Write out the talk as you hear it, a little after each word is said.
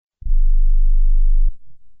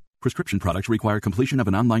Prescription products require completion of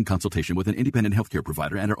an online consultation with an independent healthcare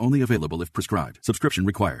provider and are only available if prescribed. Subscription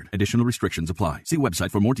required. Additional restrictions apply. See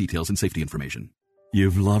website for more details and safety information.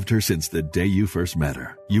 You've loved her since the day you first met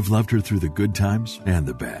her. You've loved her through the good times and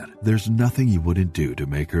the bad. There's nothing you wouldn't do to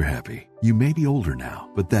make her happy. You may be older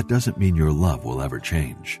now, but that doesn't mean your love will ever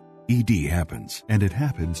change. ED happens, and it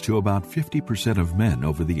happens to about 50% of men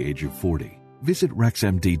over the age of 40. Visit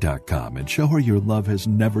RexMD.com and show her your love has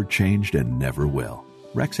never changed and never will.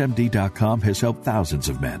 RexMD.com has helped thousands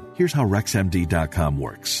of men. Here's how RexMD.com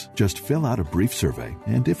works. Just fill out a brief survey,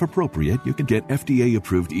 and if appropriate, you can get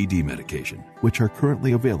FDA-approved ED medication, which are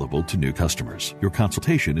currently available to new customers. Your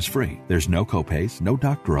consultation is free. There's no copays, no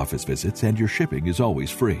doctor office visits, and your shipping is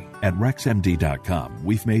always free. At RexMD.com,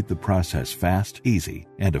 we've made the process fast, easy,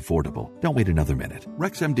 and affordable. Don't wait another minute.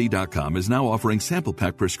 RexMD.com is now offering sample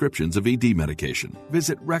pack prescriptions of ED medication.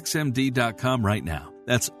 Visit RexMD.com right now.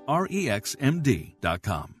 That's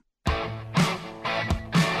REXMD.com.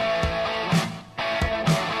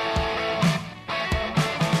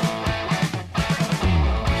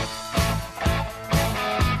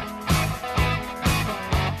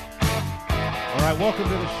 Welcome to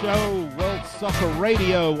the show, World Soccer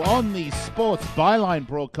Radio on the Sports Byline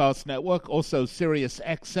Broadcast Network, also Sirius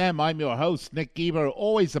XM. I'm your host, Nick Geber.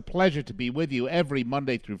 Always a pleasure to be with you every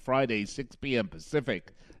Monday through Friday, 6 p.m.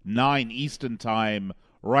 Pacific, 9 Eastern Time,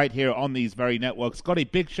 right here on these very networks. Got a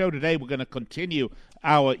big show today. We're going to continue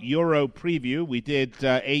our Euro preview. We did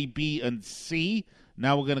A, B, and C.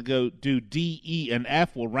 Now we're going to go do D, E, and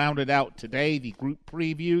F. We'll round it out today, the group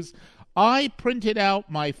previews. I printed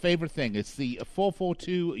out my favorite thing. It's the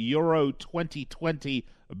 442 Euro 2020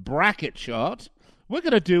 bracket chart. We're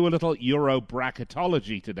going to do a little Euro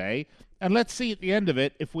bracketology today, and let's see at the end of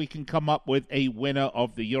it if we can come up with a winner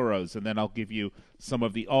of the Euros, and then I'll give you some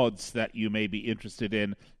of the odds that you may be interested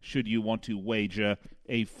in should you want to wager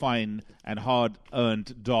a fine and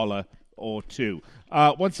hard-earned dollar or two.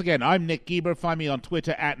 Once again, I'm Nick Geber. Find me on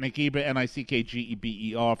Twitter at Nick Geber,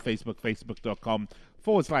 NickGeber, Facebook,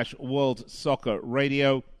 facebook.com/World Soccer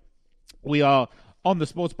Radio. We are on the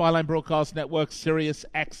Sports Byline Broadcast Network, Sirius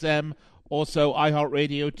XM, also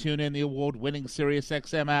iHeartRadio, TuneIn, the award-winning Sirius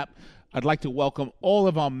XM app. I'd like to welcome all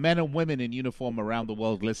of our men and women in uniform around the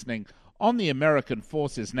world listening on the American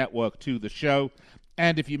Forces Network to the show.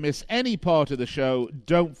 And if you miss any part of the show,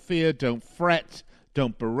 don't fear, don't fret,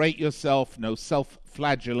 don't berate yourself, no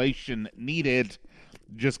self-flagellation needed.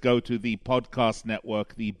 Just go to the podcast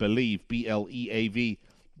network, the Believe, B-L-E-A-V,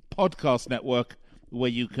 podcast network, where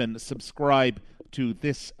you can subscribe to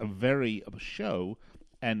this very show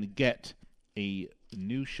and get a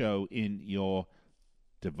new show in your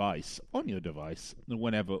device, on your device,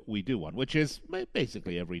 whenever we do one, which is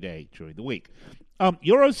basically every day during the week.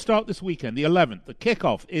 Euros start this weekend, the 11th. The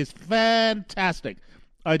kickoff is fantastic.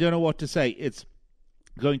 I don't know what to say. It's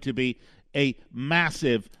going to be a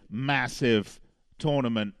massive, massive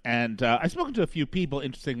tournament, and I've spoken to a few people,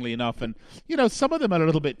 interestingly enough, and some of them are a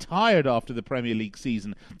little bit tired after the Premier League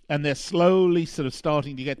season, and they're slowly sort of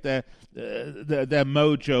starting to get their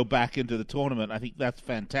mojo back into the tournament. I think that's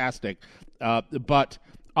fantastic, but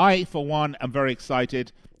I, for one, am very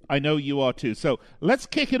excited. I know you are too. So let's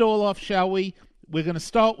kick it all off, shall we? We're going to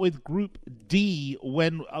start with Group D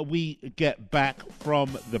when we get back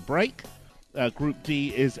from the break. Group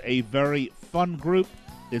D is a very fun group.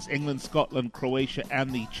 There's England, Scotland, Croatia,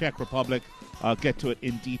 and the Czech Republic. I'll get to it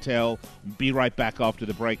in detail. Be right back after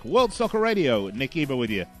the break. World Soccer Radio, Nick Geber with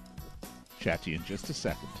you. Chat to you in just a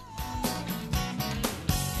second.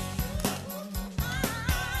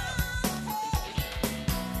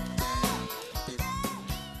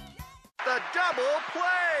 The double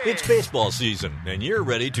play! It's baseball season, and you're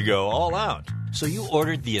ready to go all out. So you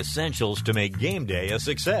ordered the essentials to make game day a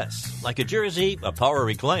success, like a jersey, a power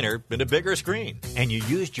recliner, and a bigger screen. And you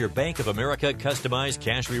used your Bank of America customized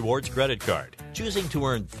Cash Rewards credit card, choosing to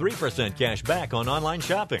earn 3% cash back on online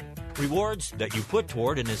shopping. Rewards that you put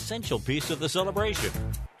toward an essential piece of the celebration,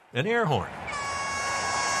 an air horn.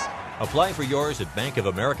 Apply for yours at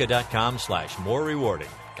bankofamerica.com/more rewarding.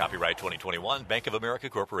 Copyright 2021, Bank of America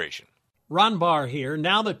Corporation. Ron Barr here.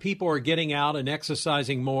 Now that people are getting out and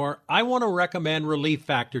exercising more, I want to recommend Relief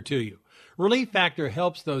Factor to you. Relief Factor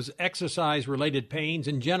helps those exercise-related pains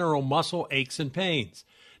and general muscle aches and pains.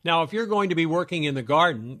 Now, if you're going to be working in the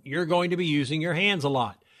garden, you're going to be using your hands a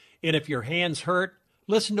lot. And if your hands hurt,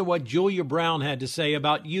 listen to what Julia Brown had to say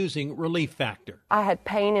about using Relief Factor. I had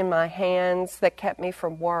pain in my hands that kept me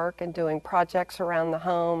from work and doing projects around the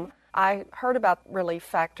home. I heard about Relief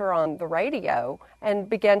Factor on the radio and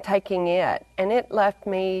began taking it, and it left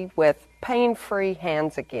me with pain-free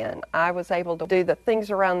hands again. I was able to do the things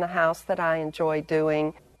around the house that I enjoy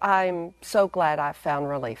doing. I'm so glad I found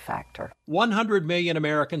Relief Factor. 100 million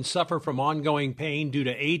Americans suffer from ongoing pain due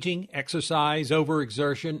to aging, exercise,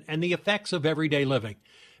 overexertion, and the effects of everyday living.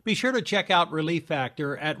 Be sure to check out Relief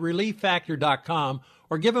Factor at relieffactor.com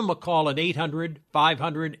or give them a call at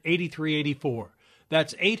 800-500-8384.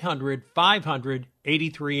 That's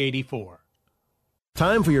 800-500-8384.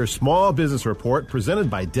 Time for your Small Business Report presented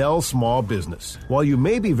by Dell Small Business. While you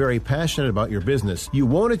may be very passionate about your business, you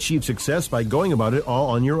won't achieve success by going about it all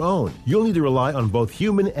on your own. You'll need to rely on both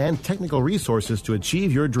human and technical resources to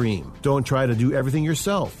achieve your dream. Don't try to do everything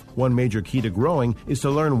yourself. One major key to growing is to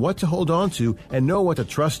learn what to hold on to and know what to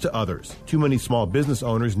trust to others. Too many small business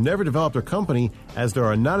owners never develop their company as there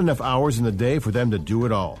are not enough hours in the day for them to do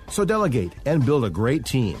it all. So delegate and build a great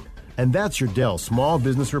team. And that's your Dell Small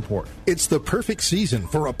Business Report. It's the perfect season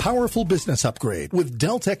for a powerful business upgrade with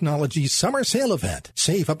Dell Technologies Summer Sale Event.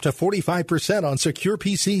 Save up to 45% on secure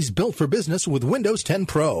PCs built for business with Windows 10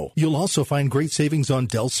 Pro. You'll also find great savings on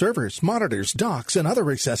Dell servers, monitors, docks, and other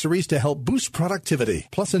accessories to help boost productivity.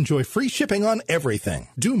 Plus, enjoy free shipping on everything.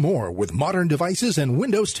 Do more with modern devices and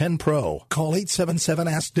Windows 10 Pro. Call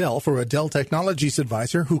 877-ASK-DELL for a Dell Technologies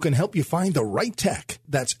advisor who can help you find the right tech.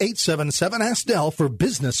 That's 877-ASK-DELL for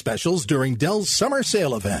business specials during Dell's Summer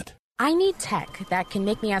Sale Event. I need tech that can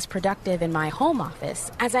make me as productive in my home office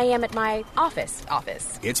as I am at my office.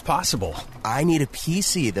 It's possible. I need a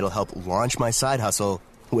PC that'll help launch my side hustle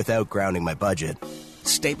without grounding my budget.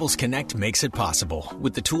 Staples Connect makes it possible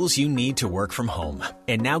with the tools you need to work from home.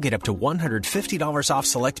 And now get up to $150 off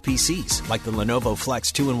select PCs, like the Lenovo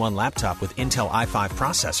Flex 2-in-1 laptop with Intel i5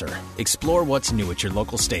 processor. Explore what's new at your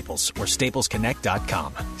local Staples or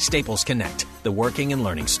staplesconnect.com. Staples Connect, the working and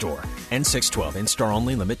learning store. N612, in-store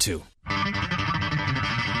only, limit 2.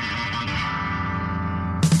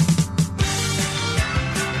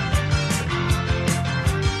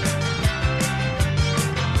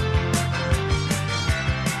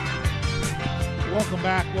 Welcome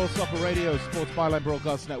back, World Soccer Radio, Sports Byline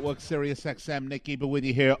Broadcast Network, Sirius XM. Nick Geber with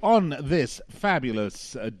you here on this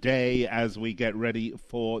fabulous day as we get ready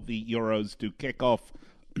for the Euros to kick off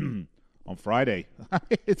on Friday.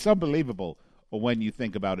 It's unbelievable when you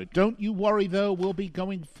think about it. Don't you worry, though. We'll be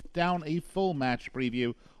going down a full match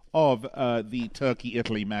preview of the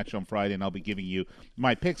Turkey-Italy match on Friday, and I'll be giving you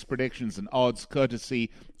my picks, predictions, and odds courtesy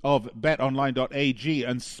of betonline.ag.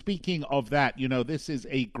 And speaking of that, you know, this is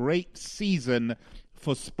a great season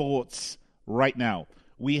for sports right now.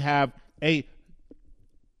 We have a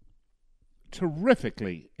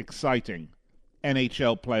terrifically exciting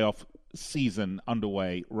NHL playoff season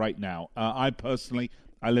underway right now. I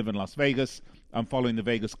live in Las Vegas. I'm following the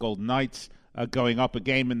Vegas Golden Knights. Going up a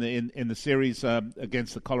game in the series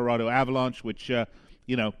against the Colorado Avalanche, which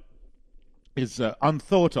is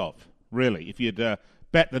unthought of, really. If you'd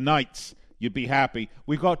bet the Knights, you'd be happy.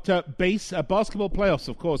 We've got basketball playoffs,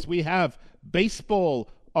 of course. We have baseball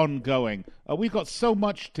ongoing. We've got so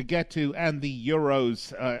much to get to, and the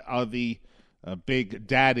Euros are the big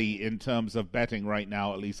daddy in terms of betting right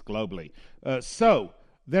now, at least globally. So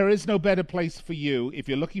there is no better place for you. If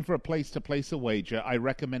you're looking for a place to place a wager, I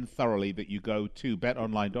recommend thoroughly that you go to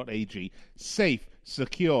betonline.ag. Safe,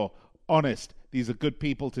 secure, honest. These are good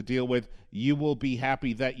people to deal with. You will be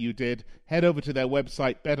happy that you did. Head over to their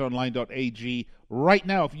website, betonline.ag. Right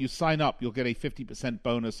now, if you sign up, you'll get a 50%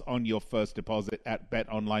 bonus on your first deposit at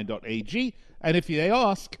betonline.ag. And if they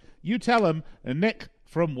ask, you tell them, Nick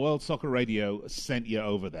from World Soccer Radio sent you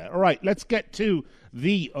over there. All right, let's get to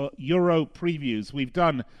the Euro previews. We've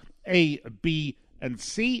done A, B, and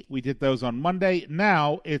C. We did those on Monday.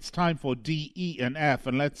 Now it's time for D, E, and F.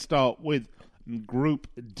 And let's start with Group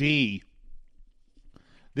D.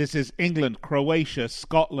 This is England, Croatia,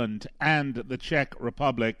 Scotland, and the Czech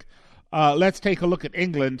Republic. Let's take a look at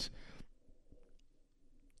England.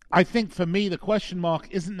 I think for me, the question mark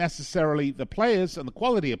isn't necessarily the players and the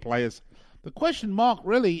quality of players. The question mark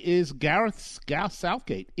really is Gareth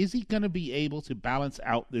Southgate. Is he going to be able to balance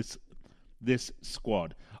out this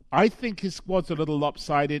squad? I think his squad's a little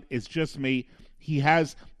lopsided. It's just me. He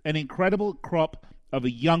has an incredible crop of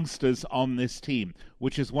youngsters on this team,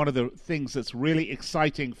 which is one of the things that's really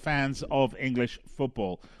exciting fans of English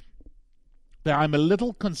football. That I'm a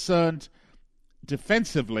little concerned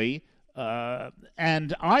defensively,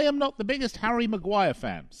 and I am not the biggest Harry Maguire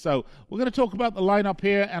fan. So we're going to talk about the lineup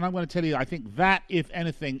here, and I'm going to tell you I think that, if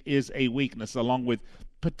anything, is a weakness, along with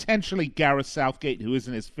potentially Gareth Southgate, who is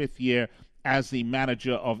in his fifth year as the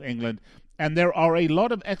manager of England. And there are a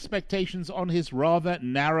lot of expectations on his rather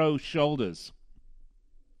narrow shoulders.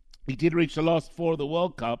 He did reach the last four of the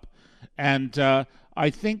World Cup, and I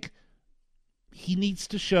think he needs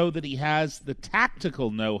to show that he has the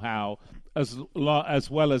tactical know-how as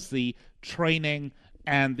well as the training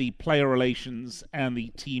and the player relations and the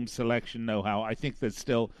team selection know-how. I think there's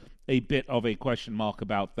still a bit of a question mark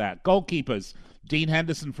about that. Goalkeepers, Dean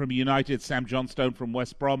Henderson from United, Sam Johnstone from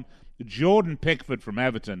West Brom, Jordan Pickford from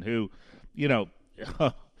Everton, who,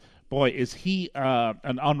 boy, is he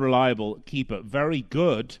an unreliable keeper. Very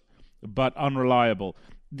good, but unreliable.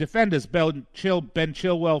 Defenders, Ben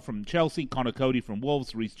Chilwell from Chelsea, Connor Cody from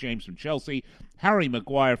Wolves, Reece James from Chelsea, Harry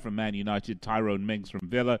Maguire from Man United, Tyrone Mings from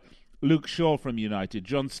Villa, Luke Shaw from United,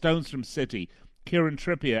 John Stones from City, Kieran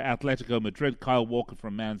Trippier, Atletico Madrid, Kyle Walker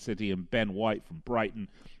from Man City, and Ben White from Brighton.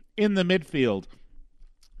 In the midfield,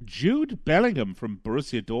 Jude Bellingham from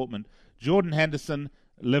Borussia Dortmund, Jordan Henderson,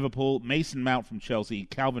 Liverpool, Mason Mount from Chelsea,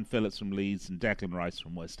 Calvin Phillips from Leeds, and Declan Rice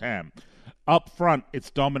from West Ham. Up front, it's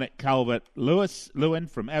Dominic Calvert-Lewin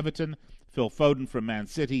from Everton, Phil Foden from Man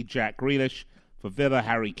City, Jack Grealish for Villa,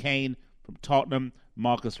 Harry Kane from Tottenham,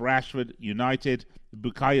 Marcus Rashford, United,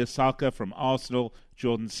 Bukayo Saka from Arsenal,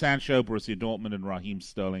 Jordan Sancho, Borussia Dortmund, and Raheem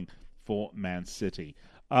Sterling for Man City.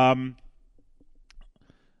 They're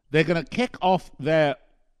going to kick off their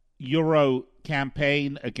Euro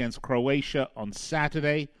campaign against Croatia on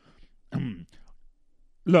Saturday.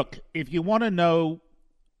 Look, if you want to know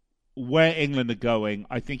where England are going,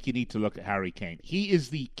 I think you need to look at Harry Kane. He is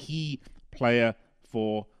the key player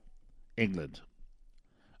for England.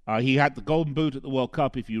 He had the Golden Boot at the World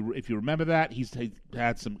Cup, if you remember that. He's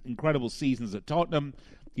had some incredible seasons at Tottenham.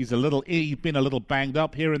 He's been a little banged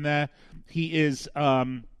up here and there. He is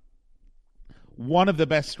one of the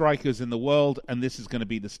best strikers in the world, and this is going to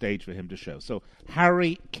be the stage for him to show. So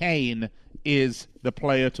Harry Kane is the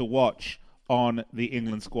player to watch on the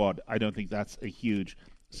England squad. I don't think that's a huge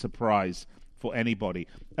surprise for anybody.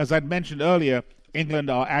 As I'd mentioned earlier, England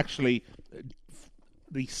are actually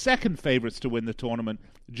the second favorites to win the tournament,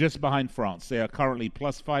 just behind France. They are currently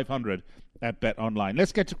plus 500 at BetOnline.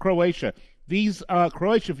 Let's get to Croatia. These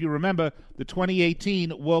Croatia, if you remember, the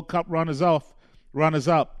 2018 World Cup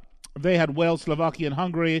runners-up. They had Wales, Slovakia, and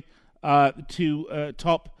Hungary to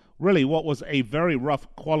top really what was a very rough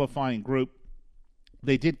qualifying group.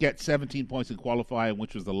 They did get 17 points in qualifying,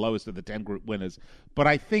 which was the lowest of the 10 group winners. But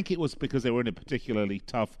I think it was because they were in a particularly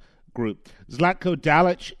tough group. Zlatko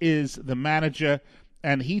Dalic is the manager,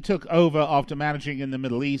 and he took over after managing in the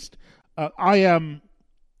Middle East. I am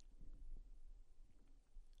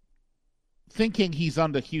thinking he's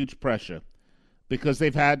under huge pressure because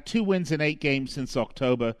they've had 2 wins in 8 games since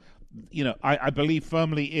October. I believe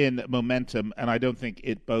firmly in momentum, and I don't think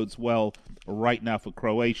it bodes well right now for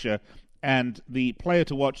Croatia. And the player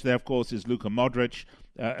to watch there, of course, is Luka Modric,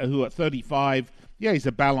 who at 35, he's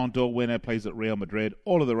a Ballon d'Or winner, plays at Real Madrid,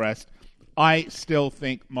 all of the rest. I still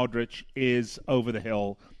think Modric is over the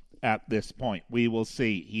hill at this point. We will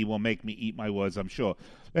see. He will make me eat my words, I'm sure.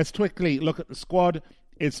 Let's quickly look at the squad.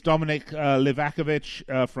 It's Dominik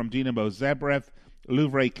Livakovic from Dinamo Zagreb,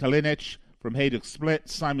 Lovre Kalinic from Hajduk Split,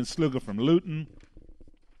 Simon Sluga from Luton.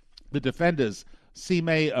 The defenders,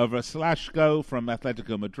 Sime Vrsaljko from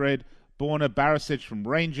Atletico Madrid, Borna Barisic from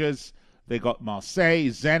Rangers. They got Marseille,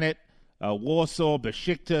 Zenit, Warsaw,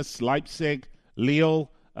 Besiktas, Leipzig, Lille.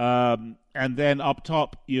 And then up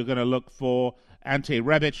top, you're going to look for Ante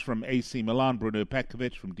Rebic from AC Milan, Bruno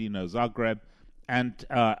Petkovic from Dinamo Zagreb, and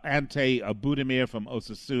Ante Budimir from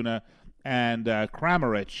Osasuna, and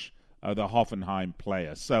Kramaric, the Hoffenheim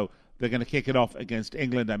player. So they're going to kick it off against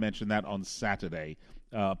England. I mentioned that on Saturday.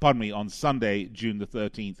 On Sunday, June the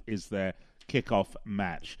 13th, is their kickoff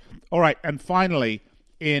match. All right, and finally,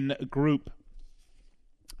 in Group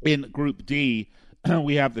D,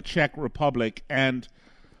 we have the Czech Republic, and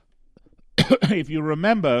if you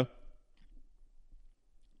remember,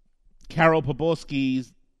 Karol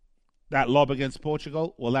Poborski's that lob against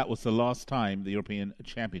Portugal, well, that was the last time the European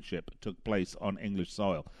Championship took place on English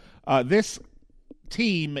soil. This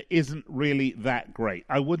team isn't really that great.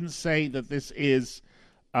 I wouldn't say that this is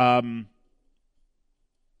a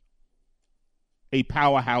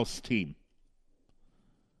powerhouse team.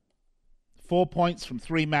 4 points from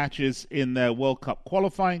 3 matches in their World Cup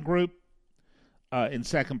qualifying group. In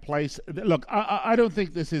second place. Look, I don't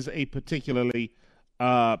think this is a particularly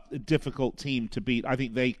difficult team to beat. I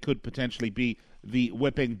think they could potentially be the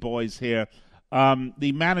whipping boys here.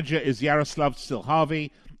 The manager is Jaroslav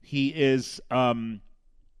Silhavi. He is got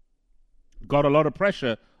a lot of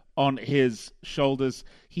pressure on his shoulders.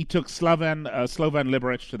 He took Slovan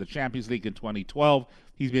Liberec to the Champions League in 2012.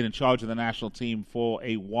 He's been in charge of the national team for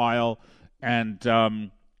a while, and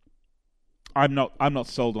I'm not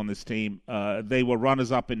sold on this team. They were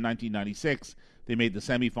runners-up in 1996. They made the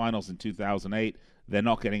semifinals in 2008. They're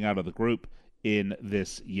not getting out of the group. in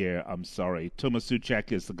this year. I'm sorry. Tomas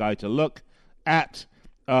Souček is the guy to look at.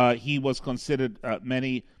 He was considered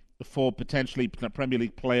many for potentially Premier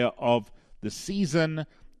League player of the season.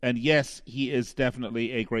 And yes, he is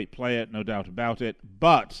definitely a great player, no doubt about it.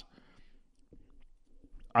 But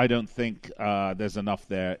I don't think there's enough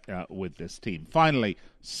there with this team. Finally,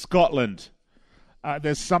 Scotland.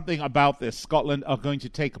 There's something about this. Scotland are going to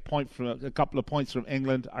take a couple of points from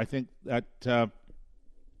England. I think that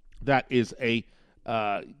that is a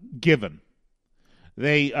given.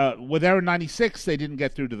 They were there in '96. They didn't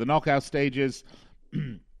get through to the knockout stages.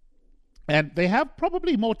 And they have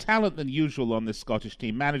probably more talent than usual on this Scottish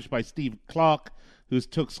team, managed by Steve Clarke, who's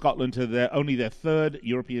took Scotland to only their third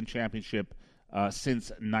European Championship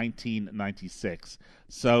since 1996.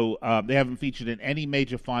 So they haven't featured in any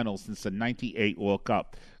major finals since the '98 World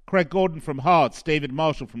Cup. Craig Gordon from Hearts, David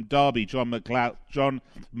Marshall from Derby, John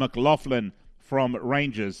McLaughlin from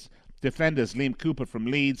Rangers, defenders Liam Cooper from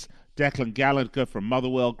Leeds, Declan Gallagher from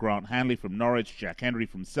Motherwell, Grant Hanley from Norwich, Jack Henry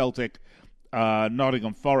from Celtic,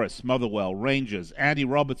 Nottingham Forest, Motherwell, Rangers, Andy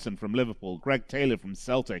Robertson from Liverpool, Greg Taylor from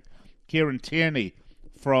Celtic, Kieran Tierney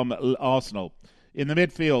from Arsenal. In the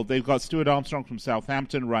midfield, they've got Stuart Armstrong from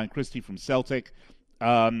Southampton, Ryan Christie from Celtic,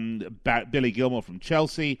 Billy Gilmour from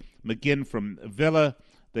Chelsea, McGinn from Villa.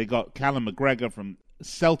 They got Callum McGregor from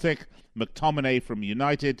Celtic, McTominay from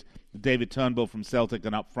United, David Turnbull from Celtic,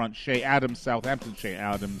 and up front, Shea Adams, Southampton Shea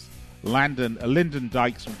Adams, Lyndon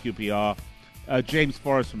Dykes from QPR, James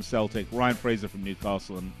Forrest from Celtic, Ryan Fraser from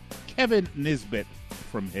Newcastle, and Kevin Nisbet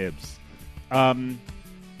from Hibs.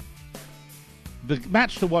 The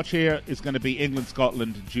match to watch here is going to be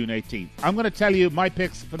England-Scotland, June 18th. I'm going to tell you my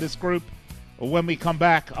picks for this group when we come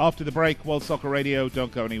back after the break. World Soccer Radio,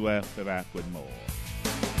 don't go anywhere. We're back with more.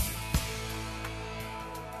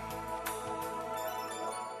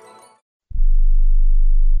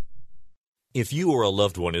 If you or a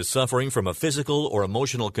loved one is suffering from a physical or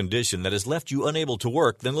emotional condition that has left you unable to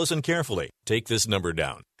work, then listen carefully. Take this number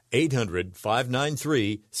down,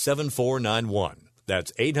 800-593-7491.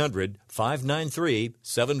 That's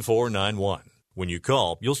 800-593-7491. When you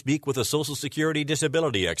call, you'll speak with a Social Security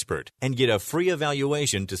disability expert and get a free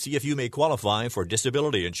evaluation to see if you may qualify for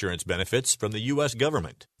disability insurance benefits from the U.S.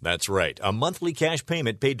 government. That's right, a monthly cash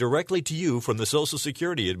payment paid directly to you from the Social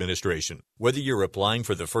Security Administration. Whether you're applying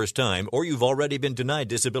for the first time or you've already been denied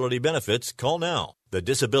disability benefits, call now. The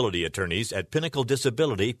disability attorneys at Pinnacle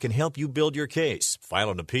Disability can help you build your case,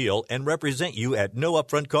 file an appeal, and represent you at no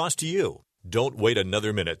upfront cost to you. Don't wait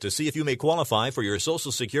another minute to see if you may qualify for your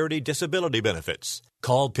Social Security disability benefits.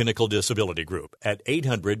 Call Pinnacle Disability Group at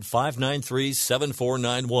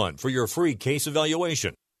 800-593-7491 for your free case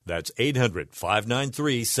evaluation. That's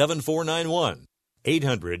 800-593-7491.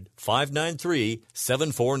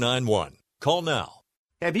 800-593-7491. Call now.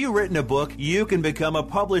 Have you written a book? You can become a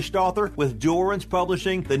published author with Dorrance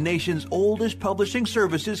Publishing, the nation's oldest publishing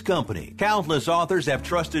services company. Countless authors have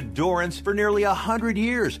trusted Dorrance for nearly 100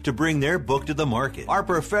 years to bring their book to the market. Our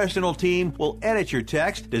professional team will edit your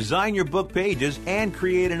text, design your book pages, and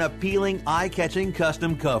create an appealing, eye-catching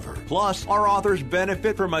custom cover. Plus, our authors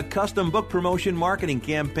benefit from a custom book promotion marketing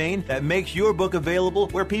campaign that makes your book available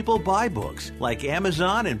where people buy books, like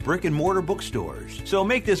Amazon and brick-and-mortar bookstores. So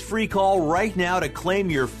make this free call right now to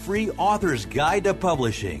claim your free author's guide to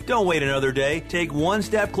publishing. Don't wait another day. Take one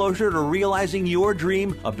step closer to realizing your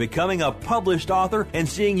dream of becoming a published author and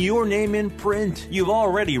seeing your name in print. You've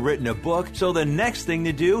already written a book, so the next thing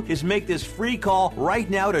to do is make this free call right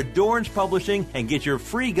now to Dorrance Publishing and get your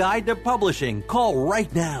free guide to publishing. Call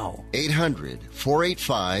right now.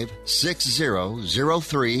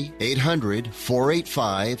 800-485-6003.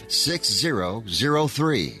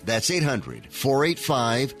 800-485-6003. That's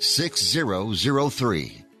 800-485-6003.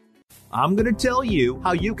 I'm going to tell you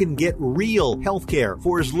how you can get real health care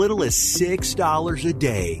for as little as $6 a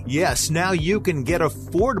day. Yes, now you can get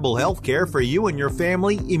affordable health care for you and your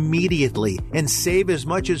family immediately and save as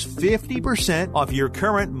much as 50% off your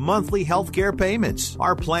current monthly health care payments.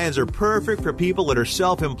 Our plans are perfect for people that are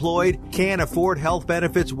self-employed, can't afford health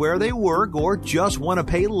benefits where they work, or just want to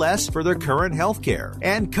pay less for their current health care.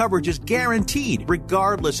 And coverage is guaranteed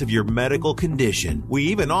regardless of your medical condition. We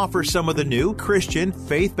even offer some of the new Christian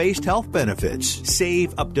faith-based health benefits.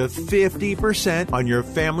 Save up to 50% on your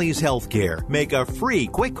family's health care. Make a free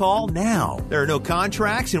quick call now. There are no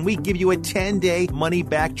contracts, and we give you a 10-day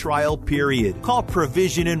money-back trial period. Call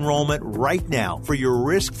Provision Enrollment right now for your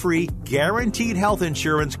risk-free, guaranteed health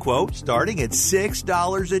insurance quote starting at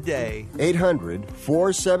 $6 a day.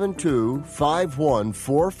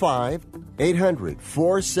 800-472-5145.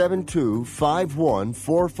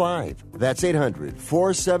 800-472-5145. That's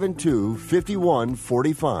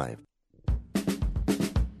 800-472-5145.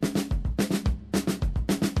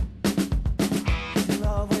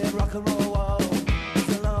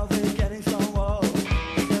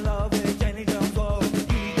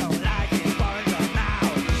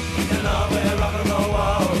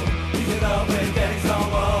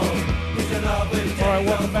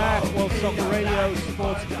 Talker Radio,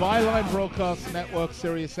 Sports Byline Broadcast Network,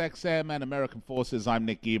 Sirius XM, and American Forces. I'm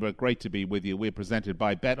Nick Geber. Great to be with you. We're presented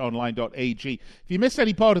by BetOnline.ag. If you missed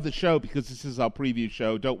any part of the show, because this is our preview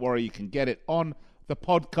show, don't worry, you can get it on the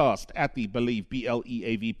podcast at the Believe,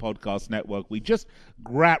 BLEAV Podcast Network. We just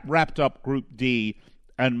wrapped up Group D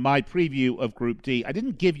and my preview of Group D. I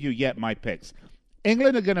didn't give you yet my picks.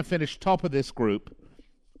 England are going to finish top of this group.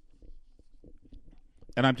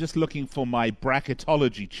 And I'm just looking for my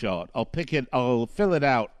bracketology chart. I'll fill it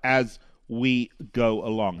out as we go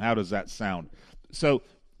along. How does that sound? So,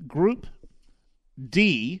 Group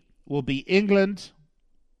D will be England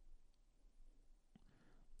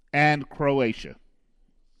and Croatia.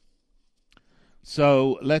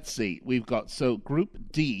 So, let's see. Group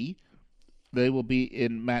D, they will be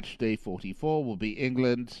in match day 44, will be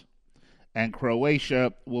England, and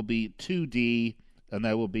Croatia will be 2D, and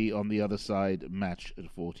that will be on the other side, match at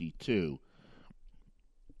 42.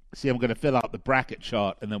 See, I'm going to fill out the bracket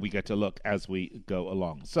chart, and then we get to look as we go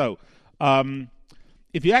along. So,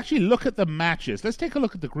 if you actually look at the matches, let's take a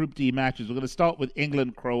look at the Group D matches. We're going to start with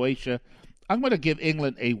England-Croatia. I'm going to give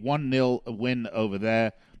England a 1-0 win over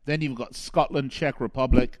there. Then you've got Scotland-Czech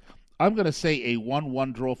Republic. I'm going to say a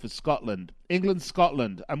 1-1 draw for Scotland.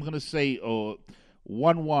 England-Scotland, I'm going to say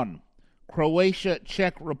 1-1.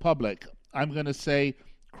 Croatia-Czech Republic. I'm going to say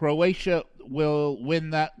Croatia will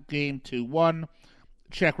win that game 2-1.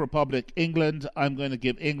 Czech Republic, England. I'm going to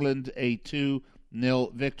give England a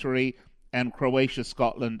 2-0 victory. And Croatia,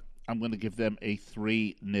 Scotland, I'm going to give them a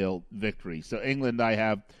 3-0 victory. So England, I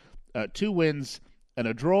have 2 wins and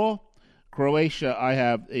a draw. Croatia, I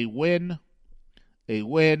have a win,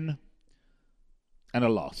 and a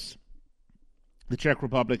loss. The Czech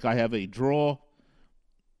Republic, I have a draw,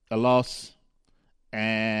 a loss,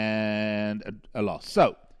 and a loss.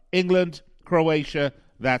 So, England, Croatia,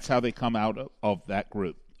 that's how they come out of that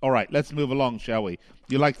group. All right, let's move along, shall we?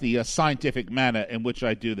 You like the scientific manner in which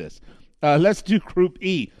I do this. Let's do Group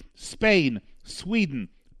E. Spain, Sweden,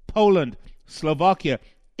 Poland, Slovakia.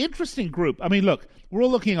 Interesting group. I mean, look, we're all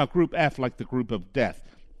looking at Group F like the group of death.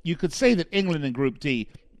 You could say that England in Group D,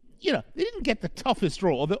 they didn't get the toughest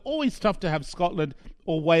draw. Or they're always tough to have Scotland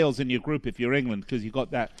or Wales in your group if you're England, because you've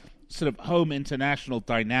got that sort of home international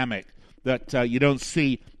dynamic that you don't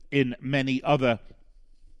see in many other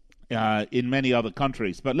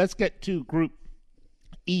countries. But let's get to Group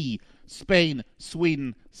E: Spain,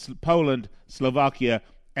 Sweden, Poland, Slovakia,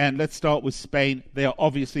 and let's start with Spain. They are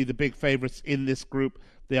obviously the big favorites in this group.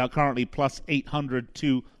 They are currently plus 800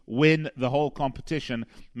 to win the whole competition,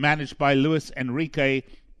 managed by Luis Enrique,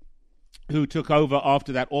 who took over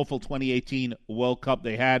after that awful 2018 World Cup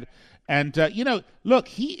they had. And, look,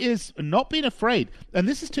 he is not been afraid, and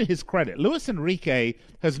this is to his credit. Luis Enrique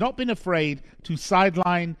has not been afraid to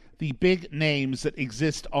sideline the big names that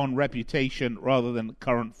exist on reputation rather than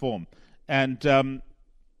current form. And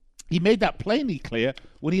he made that plainly clear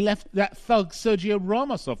when he left that thug Sergio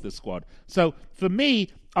Ramos off the squad. So, for me,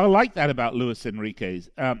 I like that about Luis Enrique.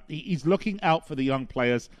 He's looking out for the young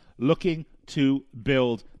players, looking to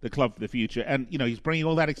build the club for the future. And, he's bringing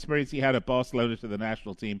all that experience he had at Barcelona to the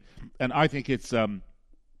national team. And I think it's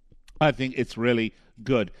really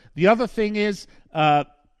good. The other thing is,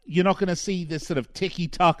 you're not going to see this sort of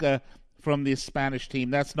tiki-taka from this Spanish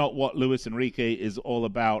team. That's not what Luis Enrique is all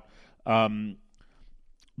about.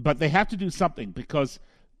 But they have to do something, because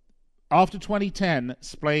after 2010,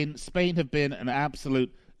 Spain have been an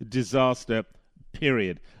absolute disaster,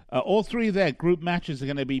 period. All 3 of their group matches are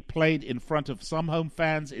going to be played in front of some home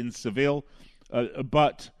fans in Seville.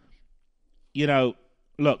 But,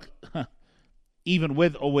 look, even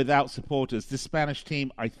with or without supporters, this Spanish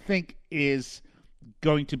team, I think, is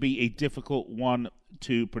going to be a difficult one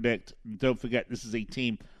to predict. Don't forget, this is a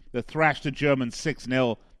team that thrashed the Germans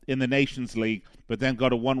 6-0 in the Nations League, but then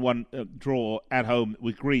got a 1-1 draw at home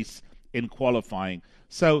with Greece in qualifying.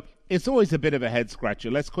 So it's always a bit of a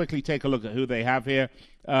head-scratcher. Let's quickly take a look at who they have here.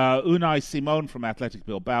 Unai Simon from Athletic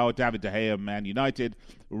Bilbao, David De Gea, Man United,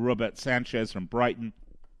 Robert Sanchez from Brighton.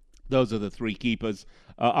 Those are the 3 keepers.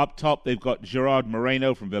 Up top, they've got Gerard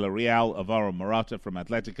Moreno from Villarreal, Alvaro Morata from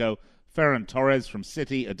Atletico, Ferran Torres from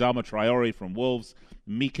City, Adama Traore from Wolves,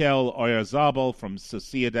 Mikel Oyarzabal from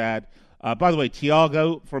Sociedad. By the way,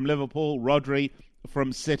 Thiago from Liverpool, Rodri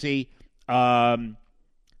from City.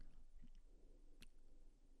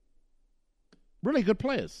 Really good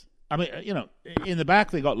players. I mean, in the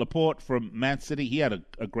back they got Laporte from Man City. He had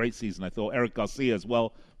a great season, I thought. Eric Garcia as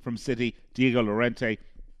well from City. Diego Llorente.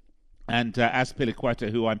 And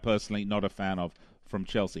Azpilicueta, who I'm personally not a fan of, from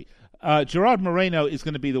Chelsea. Gerard Moreno is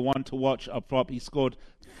going to be the one to watch up top. He scored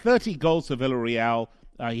 30 goals for Villarreal.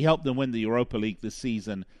 He helped them win the Europa League this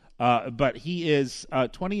season. But he is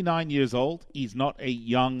 29 years old. He's not a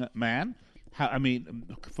young man.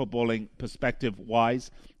 Footballing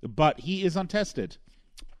perspective-wise. But he is untested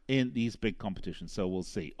in these big competitions, so we'll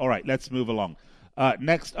see. All right, let's move along.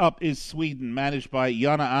 Next up is Sweden, managed by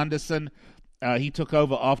Jana Andersson. He took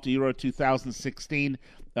over after Euro 2016.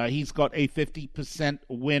 He's got a 50%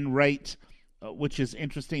 win rate, which is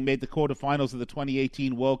interesting. Made the quarterfinals of the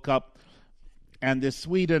 2018 World Cup. And this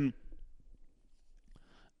Sweden,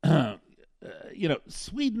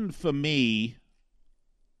 Sweden for me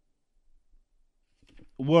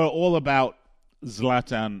were all about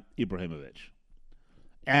Zlatan Ibrahimovic.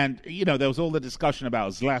 And, there was all the discussion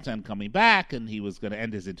about Zlatan coming back and he was going to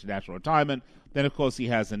end his international retirement. Then, of course, he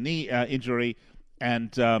has a knee injury.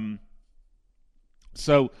 And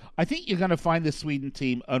so I think you're going to find the Sweden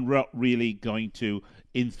team really going to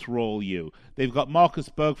enthrall you. They've got Marcus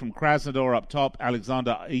Berg from Krasnodar up top,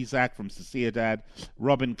 Alexander Isak from Sociedad,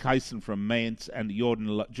 Robin Kajsen from Mainz, and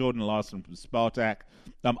Jordan Larsson from Spartak.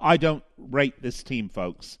 I don't rate this team,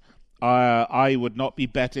 folks. I would not be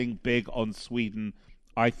betting big on Sweden.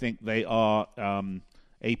 I think they are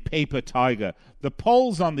a paper tiger. The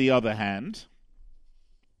Poles, on the other hand,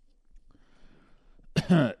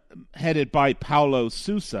 headed by Paulo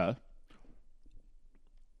Sousa,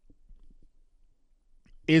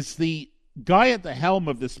 is the guy at the helm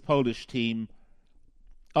of this Polish team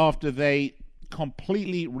after they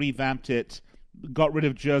completely revamped it, got rid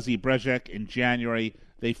of Jerzy Brezek in January.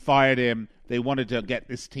 They fired him. They wanted to get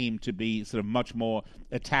this team to be sort of much more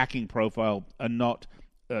attacking profile and not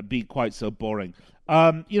be quite so boring.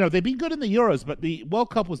 They've been good in the Euros, but the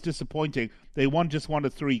World Cup was disappointing. They won just 1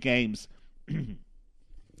 of 3 games.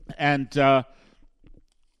 And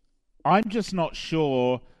I'm just not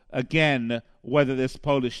sure, again, whether this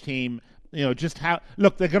Polish team, just how...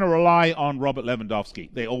 Look, they're going to rely on Robert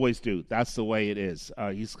Lewandowski. They always do. That's the way it is.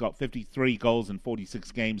 He's got 53 goals in 46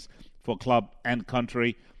 games for club and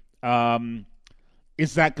country.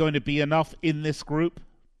 Is that going to be enough in this group?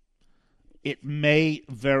 It may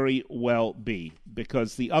very well be,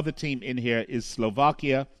 because the other team in here is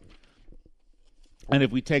Slovakia. And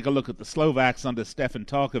if we take a look at the Slovaks under Stefan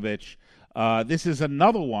Tarkovic, this is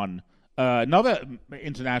another one, another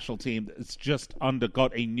international team that's just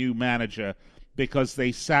got a new manager, because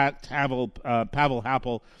they sacked Pavel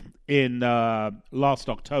Happel in last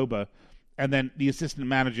October. And then the assistant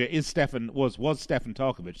manager was Stefan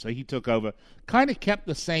Tarkovic, so he took over. Kind of kept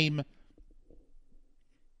the same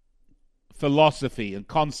philosophy and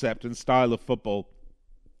concept and style of football.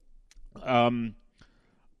 I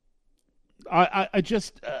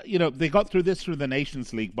just, they got through the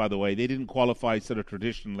Nations League, by the way. They didn't qualify sort of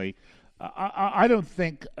traditionally. I don't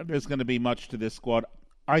think there's going to be much to this squad.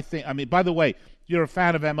 By the way, if you're a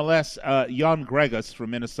fan of MLS, Jan Gregus from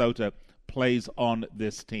Minnesota plays on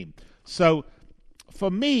this team. So, for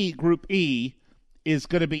me, Group E is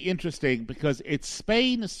going to be interesting because it's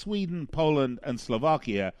Spain, Sweden, Poland, and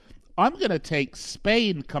Slovakia. I'm going to take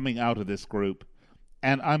Spain coming out of this group,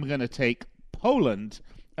 and I'm going to take Poland.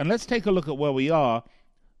 And let's take a look at where we are.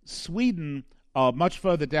 Sweden are much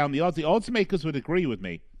further down the odds. The odds makers would agree with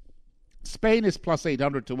me. Spain is plus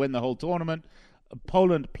 800 to win the whole tournament.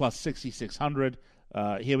 Poland plus 6,600.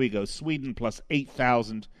 Here we go. Sweden plus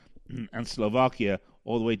 8,000. And Slovakia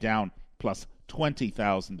all the way down plus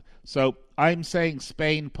 20,000. So I'm saying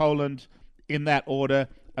Spain, Poland in that order.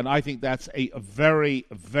 And I think that's a very,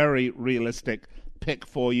 very realistic pick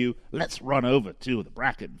for you. Let's run over to the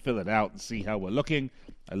bracket and fill it out and see how we're looking.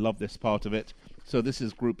 I love this part of it. So this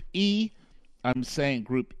is Group E. I'm saying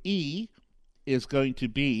Group E is going to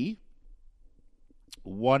be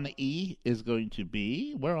 1E is going to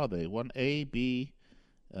be, where are they? 1A, B,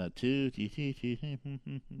 2,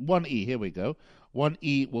 1E, here we go.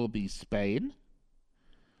 1E will be Spain.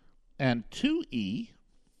 And 2E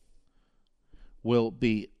will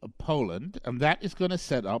be Poland. And that is going to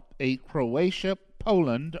set up a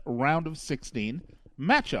Croatia-Poland round of 16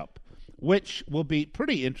 matchup, which will be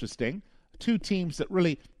pretty interesting. Two teams that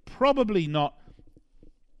really probably not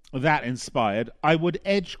that inspired. I would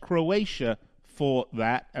edge Croatia for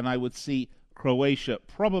that, and I would see Croatia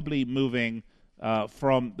probably moving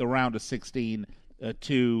from the round of 16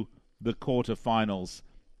 to the quarterfinals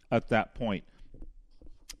at that point.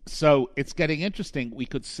 So it's getting interesting. We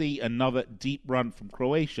could see another deep run from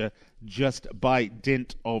Croatia just by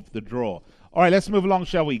dint of the draw. All right, let's move along,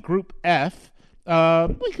 shall we? Group F.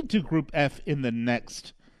 We could do Group F in the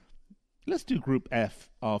next... Let's do Group F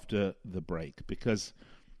after the break, because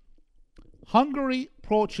Hungary,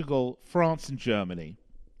 Portugal, France, and Germany.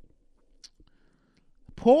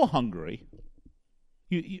 Poor Hungary.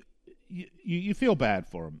 You feel bad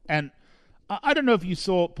for them. And I don't know if you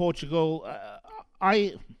saw Portugal.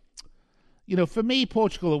 For me,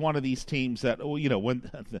 Portugal are one of these teams that,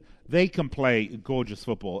 when they can play gorgeous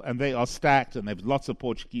football, and they are stacked, and they have lots of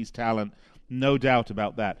Portuguese talent, no doubt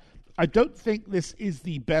about that. I don't think this is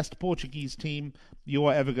the best Portuguese team you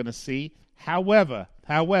are ever going to see. However,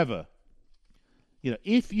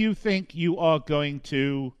 if you think you are going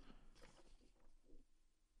to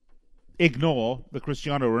ignore the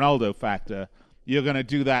Cristiano Ronaldo factor, you're going to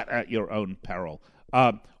do that at your own peril.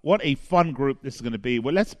 What a fun group this is going to be.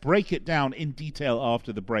 Well, let's break it down in detail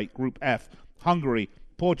after the break. Group F, Hungary,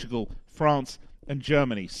 Portugal, France, and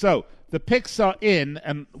Germany. So the picks are in,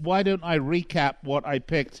 and why don't I recap what I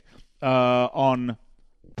picked on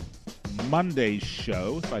Monday's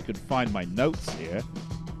show, if I could find my notes here.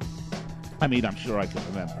 I mean, I'm sure I can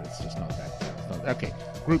remember. It's just not that. Okay.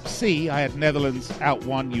 Group C, I had Netherlands out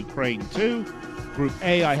 1, Ukraine 2. Group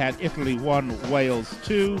A, I had Italy 1, Wales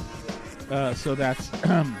 2. So that's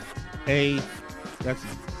A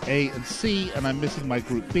and C, and I'm missing my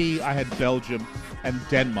Group B. I had Belgium and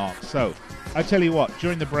Denmark. So I tell you what,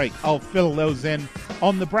 during the break, I'll fill those in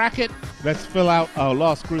on the bracket. Let's fill out our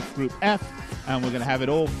last group, Group F, and we're going to have it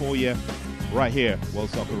all for you right here, World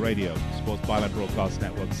Soccer Radio, Sports Byline Broadcast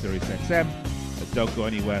Network, Sirius XM. But don't go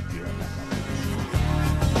anywhere. Be right back.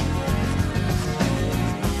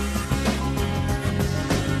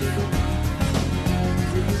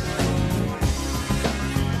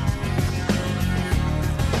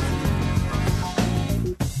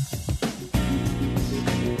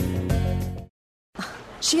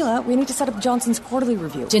 Sheila, we need to set up Johnson's quarterly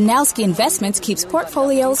review. Janowski Investments keeps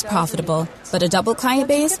portfolios profitable, but a double client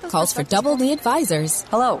base calls for double the advisors.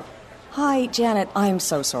 Hello. Hi, Janet. I'm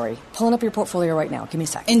so sorry. Pulling up your portfolio right now. Give me a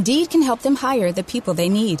sec. Indeed can help them hire the people they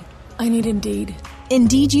need. I need Indeed.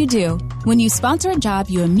 Indeed you do. When you sponsor a job,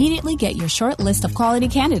 you immediately get your short list of quality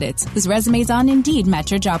candidates whose resumes on Indeed match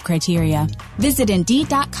your job criteria. Visit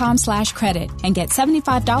Indeed.com/credit and get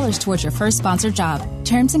 $75 towards your first sponsored job.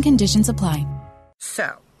 Terms and conditions apply.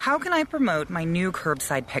 So, how can I promote my new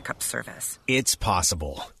curbside pickup service? It's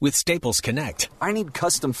possible with Staples Connect. I need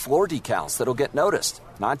custom floor decals that'll get noticed,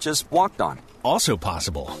 not just walked on. Also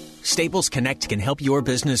possible. Staples Connect can help your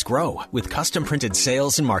business grow with custom printed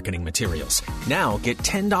sales and marketing materials. Now get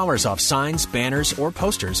 $10 off signs, banners, or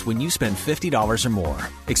posters when you spend $50 or more.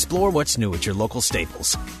 Explore what's new at your local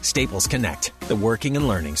Staples. Staples Connect, the working and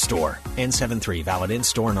learning store. N73 valid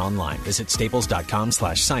in-store and online. Visit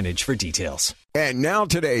staples.com/signage for details. And now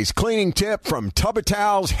today's cleaning tip from Tub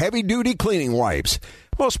Towels Heavy Duty Cleaning Wipes.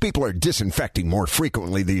 Most people are disinfecting more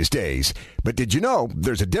frequently these days, but did you know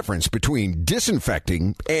there's a difference between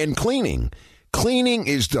disinfecting and cleaning? Cleaning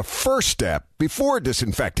is the first step before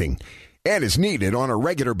disinfecting and is needed on a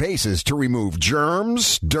regular basis to remove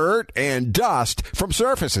germs, dirt, and dust from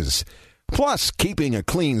surfaces. Plus, keeping a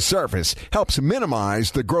clean surface helps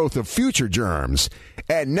minimize the growth of future germs.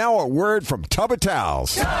 And now a word from Tub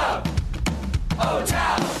Towels. Tub! Oh,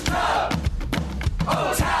 towels! Tub!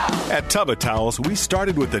 Oh, towels! At Tub Towels, we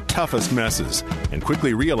started with the toughest messes and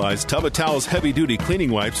quickly realized Tub Towels heavy-duty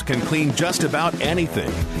cleaning wipes can clean just about anything,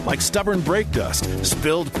 like stubborn brake dust,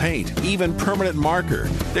 spilled paint, even permanent marker.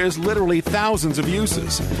 There's literally thousands of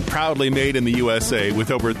uses. Proudly made in the USA with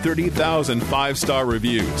over 30,000 five-star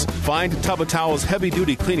reviews. Find Tub Towels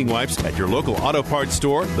heavy-duty cleaning wipes at your local auto parts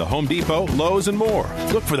store, the Home Depot, Lowe's, and more.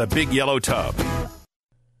 Look for the big yellow tub.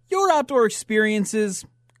 Your outdoor experiences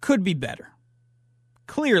could be better.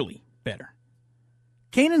 Clearly better.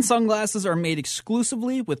 Kaenon sunglasses are made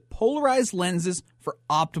exclusively with polarized lenses for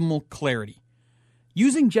optimal clarity.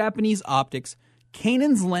 Using Japanese optics,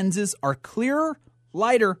 Kaenon's lenses are clearer,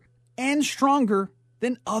 lighter, and stronger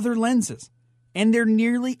than other lenses, and they're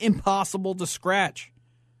nearly impossible to scratch.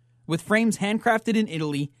 With frames handcrafted in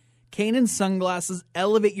Italy, Kaenon sunglasses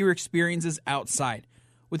elevate your experiences outside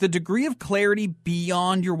with a degree of clarity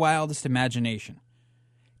beyond your wildest imagination.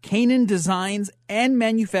 Kaenon designs and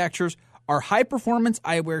manufactures our high-performance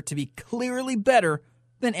eyewear to be clearly better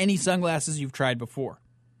than any sunglasses you've tried before.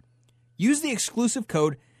 Use the exclusive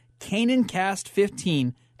code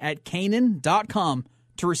KaenonCast15 at Kaenon.com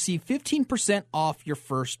to receive 15% off your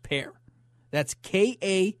first pair. That's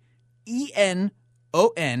KaenonCast15.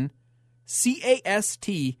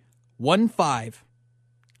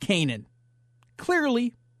 Kaenon.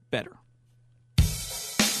 Clearly better.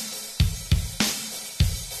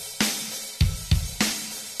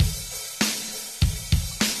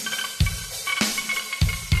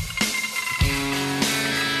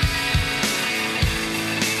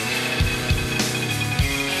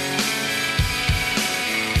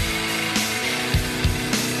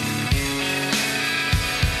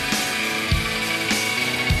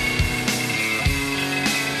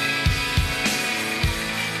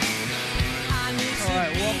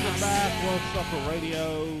 Soccer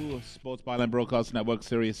Radio, Sports Byline Broadcast Network,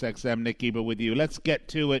 Sirius XM. Nick Eber with you. Let's get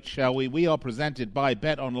to it, shall we? We are presented by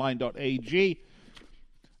BetOnline.ag,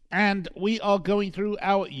 and we are going through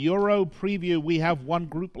our Euro preview. We have one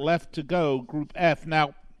group left to go, Group F.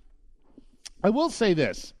 Now, I will say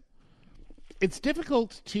this. It's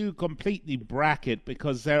difficult to complete the bracket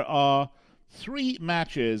because there are 3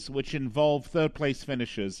 matches which involve third-place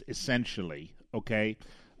finishers, essentially, okay?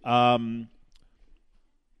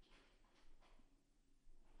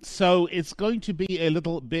 So it's going to be a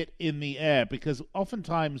little bit in the air because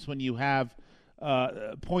oftentimes when you have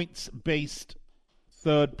points-based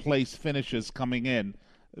third-place finishers coming in,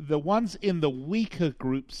 the ones in the weaker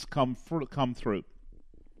groups come through.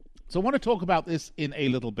 So I want to talk about this in a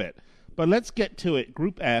little bit. But let's get to it.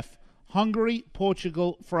 Group F, Hungary,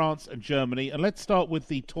 Portugal, France, and Germany. And let's start with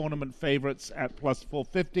the tournament favorites at plus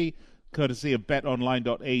 450, courtesy of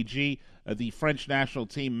BetOnline.ag. The French national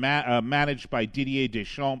team managed by Didier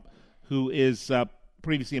Deschamps, who is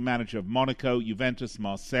previously a manager of Monaco, Juventus,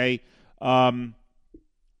 Marseille. And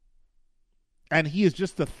he is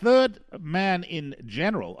just the third man in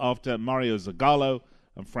general after Mario Zagallo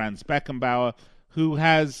and Franz Beckenbauer, who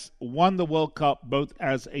has won the World Cup both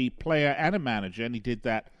as a player and a manager, and he did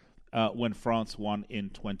that when France won in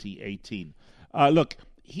 2018. Look,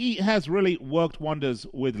 he has really worked wonders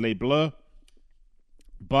with Les Bleus,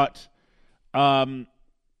 but I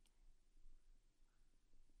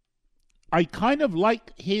kind of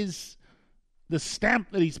like the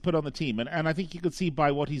stamp that he's put on the team, and I think you could see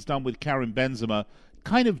by what he's done with Karim Benzema,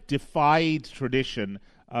 kind of defied tradition,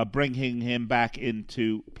 bringing him back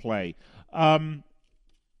into play.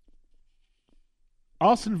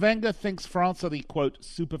 Arsene Wenger thinks France are the, quote,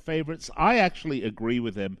 super favorites. I actually agree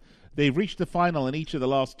with him. They've reached the final in each of the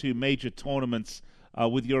last 2 major tournaments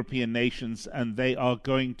with European nations, and they are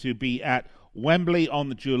going to be at Wembley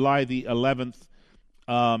on July the 11th.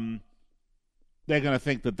 They're going to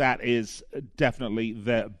think that is definitely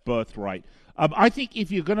their birthright. I think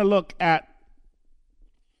if you're going to look at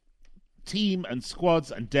team and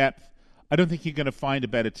squads and depth, I don't think you're going to find a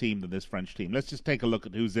better team than this French team. Let's just take a look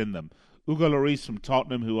at who's in them. Hugo Lloris from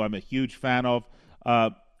Tottenham, who I'm a huge fan of.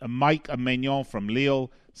 Mike Maignan from Lille.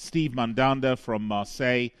 Steve Mandanda from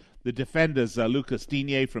Marseille. The defenders, Lucas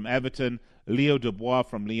Digne from Everton. Leo Dubois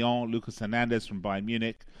from Lyon. Lucas Hernandez from Bayern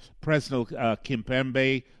Munich. Presnel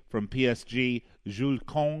Kimpembe from PSG. Jules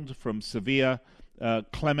Koundé from Sevilla.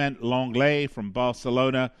 Clement Lenglet from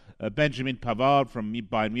Barcelona. Benjamin Pavard from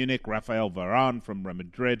Bayern Munich. Raphael Varane from Real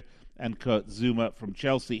Madrid. And Kurt Zouma from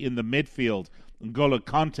Chelsea. In the midfield, N'Golo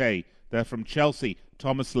Kanté, they're from Chelsea.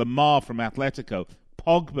 Thomas Lemar from Atletico.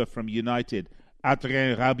 Pogba from United.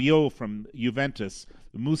 Adrien Rabiot from Juventus.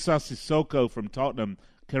 Moussa Sissoko from Tottenham.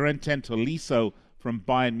 Corentin Tolisso from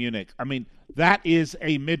Bayern Munich. I mean, that is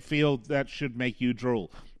a midfield that should make you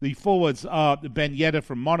drool. The forwards are Ben Yedder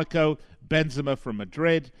from Monaco. Benzema from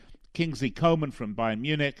Madrid. Kingsley Coman from Bayern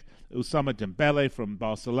Munich. Ousmane Dembele from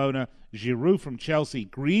Barcelona, Giroud from Chelsea,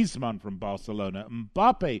 Griezmann from Barcelona,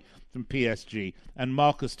 Mbappe from PSG, and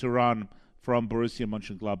Marcus Thuram from Borussia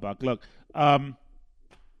Mönchengladbach. Look,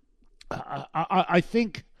 I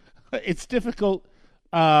think it's difficult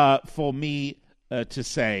for me to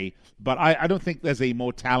say, but I don't think there's a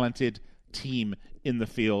more talented team in the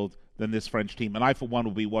field than this French team. And I, for one,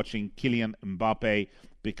 will be watching Kylian Mbappe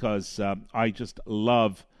because I just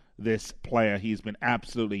love this player. He's been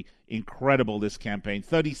absolutely incredible this campaign.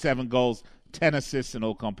 37 goals, 10 assists in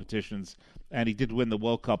all competitions, and he did win the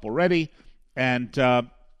World Cup already. And I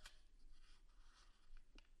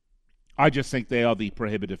just think they are the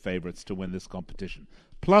prohibitive favorites to win this competition.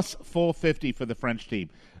 Plus 450 for the French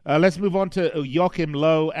team. Let's move on to Joachim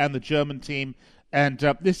Low and the German team. And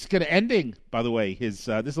this is going to ending, by the way. This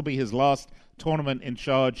will be his last tournament in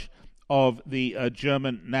charge of the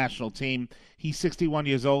German national team. He's 61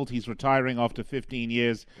 years old. He's retiring after 15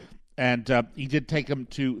 years. And he did take him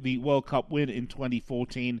to the World Cup win in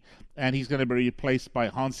 2014. And he's going to be replaced by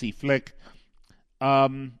Hansi Flick. I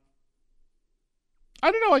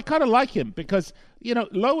don't know. I kind of like him because,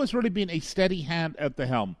 Lowe has really been a steady hand at the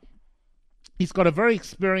helm. He's got a very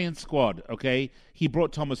experienced squad, okay? He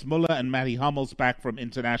brought Thomas Müller and Matty Hummels back from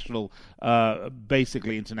international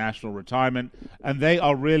retirement. And they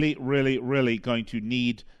are really, really, really going to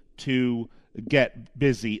need to get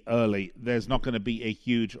busy early. There's not going to be a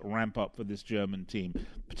huge ramp-up for this German team,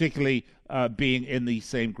 particularly being in the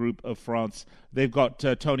same group of France. They've got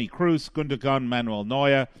Toni Kroos, Gundogan, Manuel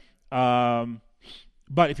Neuer.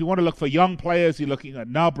 But if you want to look for young players, you're looking at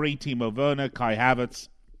Gnabry, Timo Werner, Kai Havertz.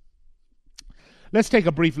 Let's take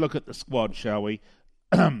a brief look at the squad, shall we?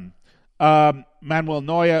 Manuel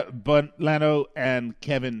Neuer, Bernd Leno, and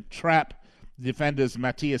Kevin Trapp. Defenders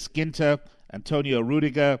Matthias Ginter, Antonio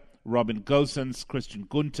Rudiger, Robin Gosens, Christian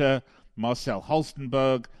Gunther, Marcel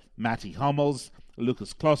Halstenberg, Matti Hummels,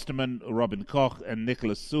 Lucas Klostermann, Robin Koch, and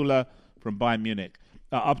Nicolas Sula from Bayern Munich.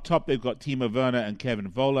 Up top, they've got Timo Werner and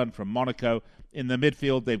Kevin Volland from Monaco. In the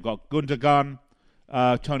midfield, they've got Gundogan,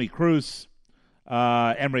 Toni Kroos,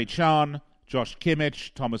 Emre Can, Josh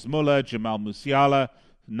Kimmich, Thomas Muller, Jamal Musiala,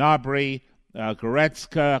 Gnabry,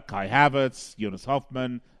 Goretzka, Kai Havertz, Jonas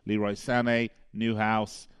Hoffmann, Leroy Sané,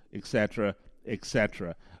 Neuhaus, etc.,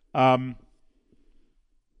 etc. I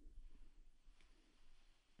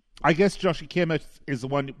guess Josh Kimmich is the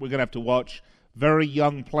one we're going to have to watch. Very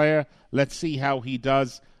young player. Let's see how he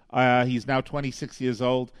does. He's now 26 years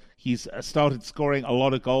old. He's started scoring a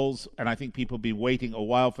lot of goals, and I think people have been waiting a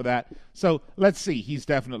while for that. So let's see. He's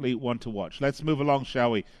definitely one to watch. Let's move along,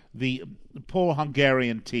 shall we? The poor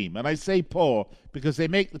Hungarian team. And I say poor because they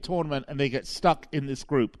make the tournament and they get stuck in this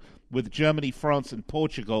group with Germany, France, and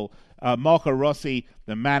Portugal. Marco Rossi,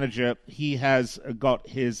 the manager, he has got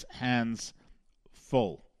his hands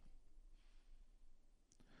full.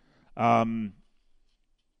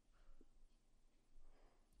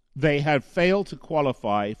 They have failed to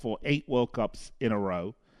qualify for 8 World Cups in a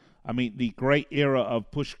row. I mean, the great era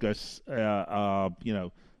of Puskás,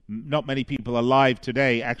 not many people alive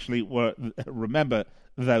today actually remember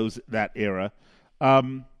that era.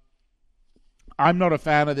 I'm not a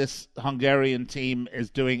fan of this Hungarian team is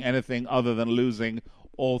doing anything other than losing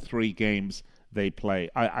all 3 games they play.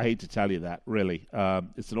 I hate to tell you that, really.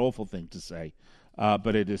 It's an awful thing to say.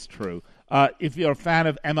 But it is true. If you're a fan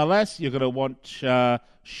of MLS, you're going to want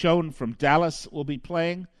Schoen from Dallas will be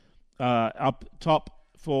playing up top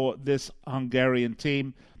for this Hungarian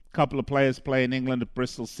team. A couple of players play in England at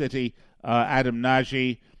Bristol City. Adam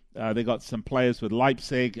Nagy. They got some players with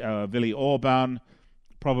Leipzig. Willi Orban,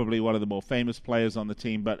 probably one of the more famous players on the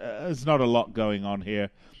team. But there's not a lot going on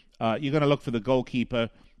here. You're going to look for the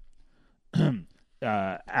goalkeeper.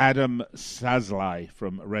 Adam Szalai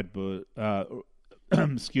from Red Bull.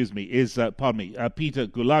 Excuse me, Peter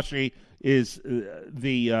Gulácsi is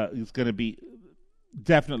is going to be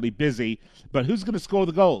definitely busy, but who's going to score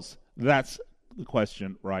the goals? That's the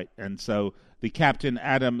question, right? And so the captain,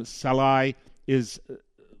 Adam Szalai, is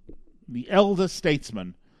the elder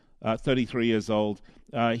statesman, 33 years old.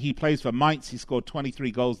 He plays for Mainz. He scored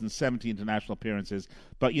 23 goals in 70 international appearances.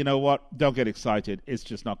 But you know what? Don't get excited. It's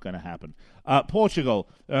just not going to happen. Portugal,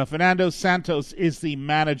 Fernando Santos is the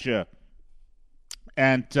manager.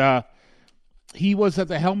 And he was at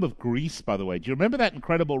the helm of Greece, by the way. Do you remember that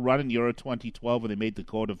incredible run in Euro 2012 when they made the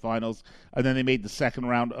quarterfinals, and then they made the second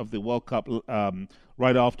round of the World Cup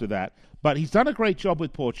right after that? But he's done a great job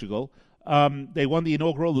with Portugal. They won the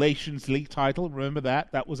inaugural Nations League title. Remember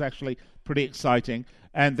that? That was actually pretty exciting.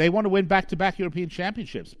 And they want to win back-to-back European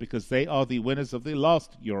championships because they are the winners of the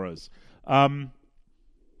last Euros.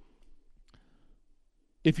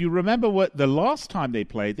 If you remember what the last time they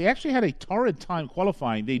played, they actually had a torrid time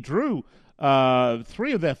qualifying. They drew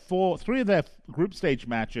three of their group stage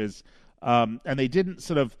matches, and they didn't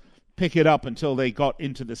sort of pick it up until they got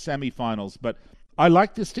into the semifinals. But I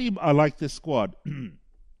like this team. I like this squad.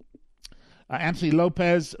 Anthony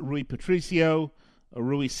Lopez, Rui Patricio,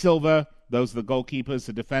 Rui Silva. Those are the goalkeepers.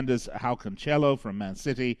 The defenders, João Cancelo from Man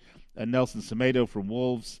City, and Nelson Semedo from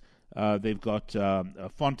Wolves. They've got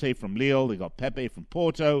Fonte from Lille. They've got Pepe from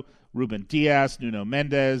Porto, Ruben Diaz, Nuno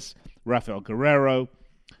Mendes, Rafael Guerrero.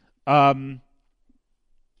 Up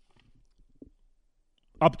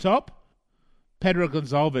top, Pedro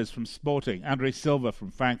Gonçalves from Sporting, Andre Silva from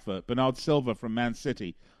Frankfurt, Bernardo Silva from Man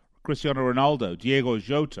City, Cristiano Ronaldo, Diego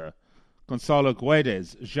Jota, Gonçalo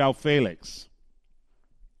Guedes, João Felix,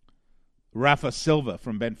 Rafa Silva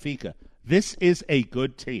from Benfica. This is a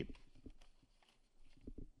good team.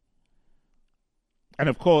 And,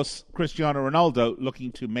 of course, Cristiano Ronaldo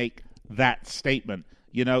looking to make that statement.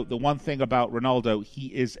 You know, the one thing about Ronaldo, he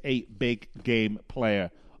is a big game player.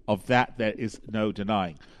 Of that, there is no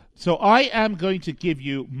denying. So I am going to give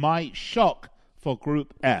you my shock for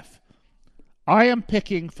Group F. I am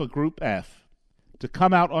picking for Group F to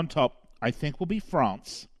come out on top, I think, will be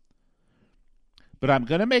France. But I'm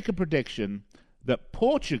going to make a prediction that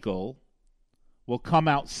Portugal will come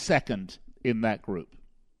out second in that group.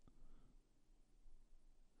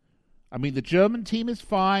 I mean, the German team is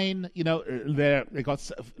fine. You know, they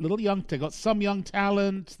got they got some young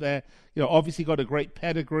talent. They, obviously got a great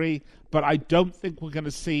pedigree. But I don't think we're going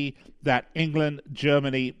to see that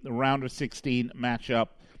England-Germany round of 16 matchup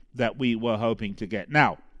that we were hoping to get.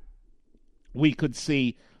 Now, we could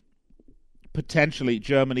see potentially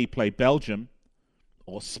Germany play Belgium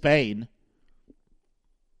or Spain.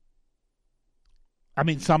 I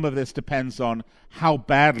mean, some of this depends on how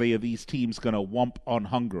badly are these teams going to whomp on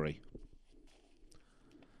Hungary.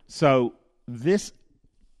 So this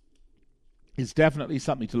is definitely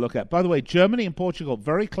something to look at. By the way, Germany and Portugal,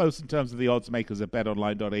 very close in terms of the odds makers at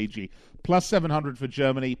betonline.ag. Plus 700 for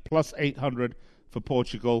Germany, plus 800 for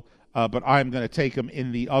Portugal. But I'm going to take them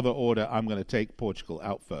in the other order. I'm going to take Portugal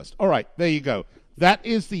out first. All right, there you go. That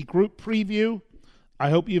is the group preview. I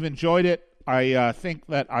hope you've enjoyed it. I think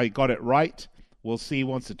that I got it right. We'll see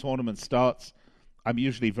once the tournament starts. I'm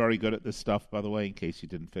usually very good at this stuff, by the way, in case you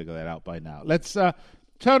didn't figure that out by now. Let's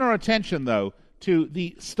turn our attention, though, to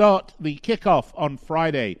the kickoff on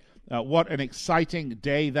Friday. What an exciting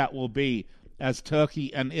day that will be as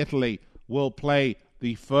Turkey and Italy will play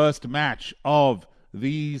the first match of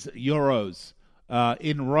these Euros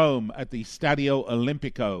in Rome at the Stadio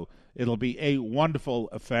Olimpico. It'll be a wonderful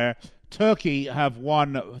affair. Turkey have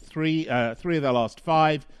won three of their last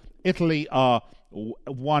 5. Italy are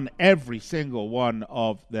won every single one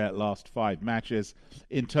of their last 5 matches.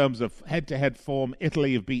 In terms of head-to-head form,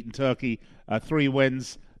 Italy have beaten Turkey 3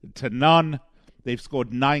 wins to none. They've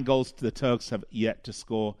scored 9 goals. The Turks have yet to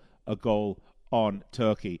score a goal on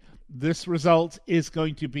Turkey. This result is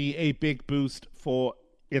going to be a big boost for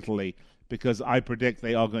Italy because I predict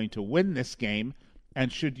they are going to win this game.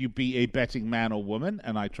 And should you be a betting man or woman,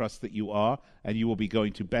 and I trust that you are, and you will be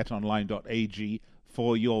going to betonline.ag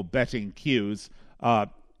for your betting cues,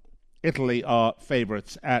 Italy are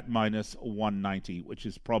favorites at minus 190, which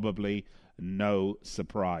is probably no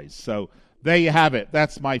surprise. So there you have it.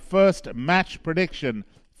 That's my first match prediction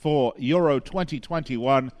for Euro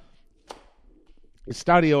 2021.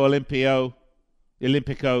 Stadio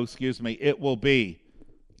Olimpico, it will be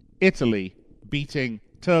Italy beating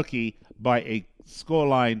Turkey by a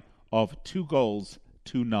scoreline of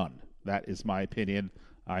 2-0. That is my opinion.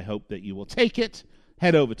 I hope that you will take it.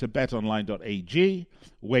 Head over to betonline.ag,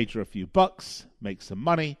 wager a few bucks, make some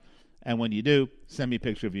money, and when you do, send me a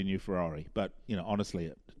picture of your new Ferrari. But,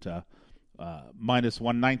 honestly, at minus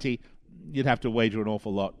 190, you'd have to wager an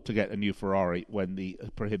awful lot to get a new Ferrari when the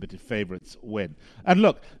prohibitive favorites win. And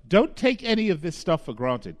look, don't take any of this stuff for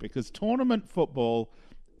granted, because tournament football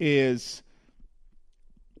is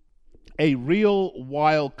a real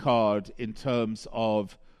wild card in terms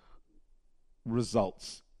of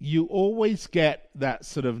results. You always get that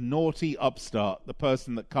sort of naughty upstart, the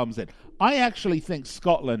person that comes in. I actually think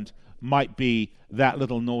Scotland might be that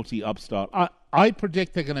little naughty upstart. I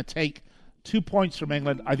predict they're going to take 2 points from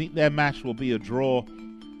England. I think their match will be a draw.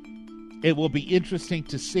 It will be interesting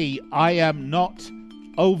to see. I am not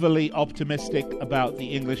overly optimistic about the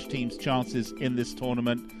English team's chances in this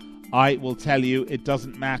tournament. I will tell you, it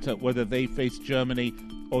doesn't matter whether they face Germany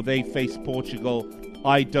or they face Portugal.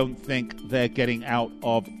 I don't think they're getting out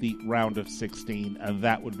of the round of 16, and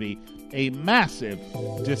that would be a massive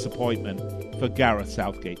disappointment for Gareth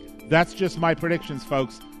Southgate. That's just my predictions,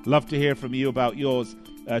 folks. Love to hear from you about yours.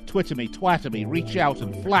 Twitter me, twatter me, reach out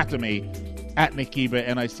and flatter me at Nick Geber,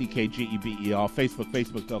 NickGeber.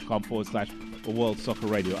 Facebook.com/World Soccer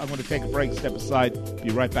Radio. I'm going to take a break, step aside, be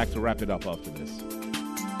right back to wrap it up after this.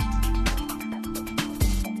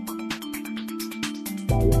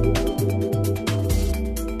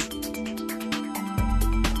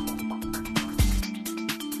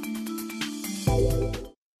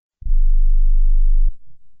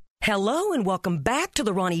 Hello and welcome back to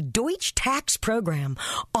the Ronnie Deutsch Tax Program.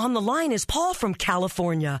 On the line is Paul from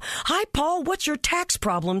California. Hi, Paul. What's your tax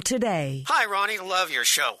problem today? Hi, Ronnie. Love your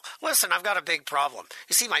show. Listen, I've got a big problem.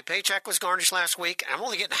 You see, my paycheck was garnished last week, and I'm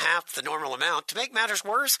only getting half the normal amount. To make matters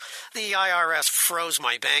worse, the IRS froze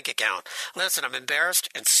my bank account. Listen, I'm embarrassed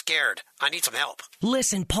and scared. I need some help.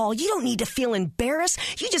 Listen, Paul, you don't need to feel embarrassed.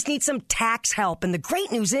 You just need some tax help. And the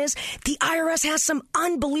great news is the IRS has some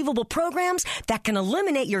unbelievable programs that can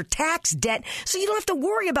eliminate your tax debt so you don't have to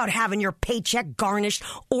worry about having your paycheck garnished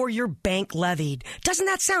or your bank levied. Doesn't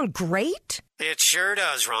that sound great? It sure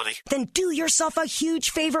does, Ronnie. Then do yourself a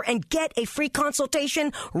huge favor and get a free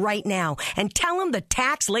consultation right now and tell them the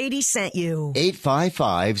tax lady sent you.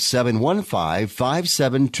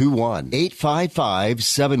 855-715-5721.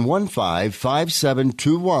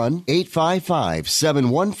 855-715-5721.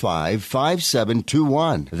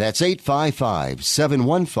 855-715-5721. That's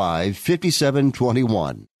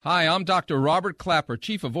 855-715-5721. Hi, I'm Dr. Robert Clapper,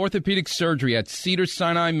 Chief of Orthopedic Surgery at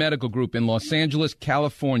Cedars-Sinai Medical Group in Los Angeles,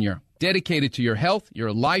 California. dedicated to your health,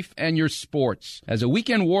 your life, and your sports. As a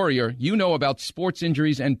weekend warrior, you know about sports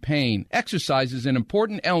injuries and pain. Exercise is an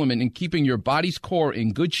important element in keeping your body's core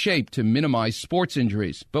in good shape to minimize sports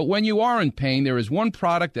injuries. But when you are in pain, there is one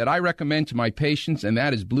product that I recommend to my patients, and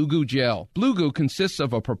that is Blue Goo Gel. Blue Goo consists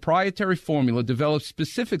of a proprietary formula developed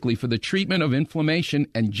specifically for the treatment of inflammation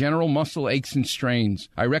and general muscle aches and strains.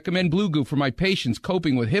 I recommend Blue Goo for my patients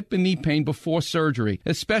coping with hip and knee pain before surgery,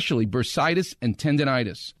 especially bursitis and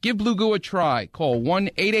tendinitis. Give Blue Goo a try. Call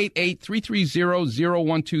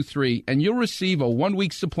 1-888-330-0123 and you'll receive a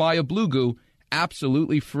 1-week supply of Blue Goo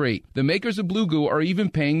absolutely free. The makers of Blue Goo are even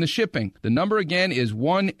paying the shipping. The number again is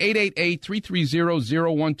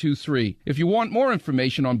 1-888-330-0123. If you want more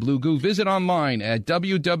information on Blue Goo, visit online at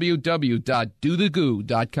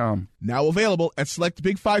www.dothegoo.com. Now available at select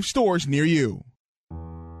Big 5 stores near you.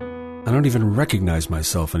 I don't even recognize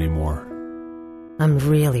myself anymore. I'm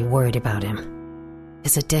really worried about him.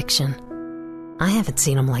 His addiction. I haven't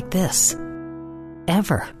seen him like this.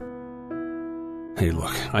 Ever. Hey,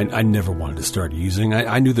 look, I never wanted to start using.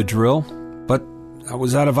 I knew the drill, but I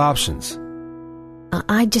was out of options.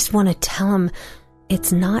 I just want to tell him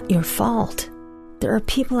it's not your fault. There are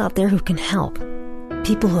people out there who can help.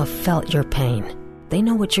 People who have felt your pain. They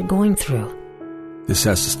know what you're going through. This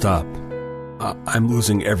has to stop. I'm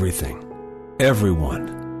losing everything.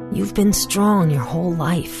 Everyone. You've been strong your whole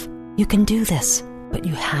life. You can do this, but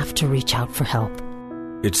you have to reach out for help.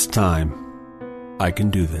 It's time. I can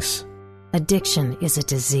do this. Addiction is a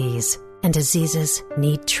disease, and diseases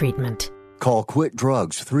need treatment. Call Quit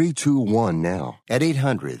Drugs 321 now at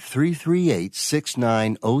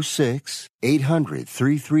 800-338-6906.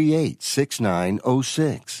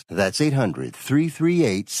 800-338-6906. That's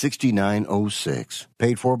 800-338-6906.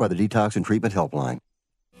 Paid for by the Detox and Treatment Helpline.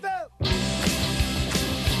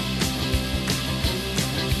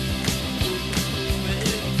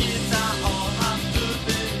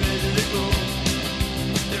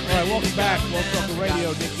 All right, welcome back. Welcome to the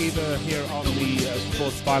radio. Nick Eva here on the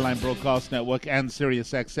Sports Byline Broadcast Network and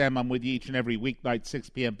Sirius XM. I'm with you each and every weeknight, 6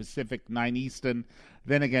 p.m. Pacific, 9 Eastern.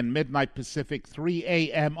 Then again, midnight Pacific, 3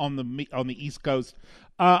 a.m. on the East Coast.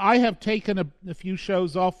 I have taken a few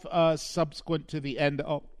shows off subsequent to the end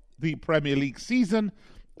of the Premier League season.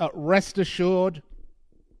 Rest assured,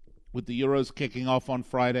 with the Euros kicking off on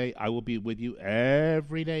Friday, I will be with you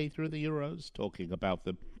every day through the Euros, talking about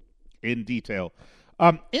them in detail.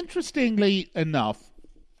 Interestingly enough,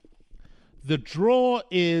 the draw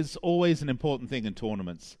is always an important thing in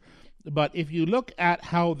tournaments. But if you look at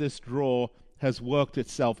how this draw has worked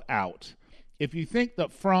itself out, if you think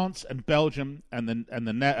that France and Belgium and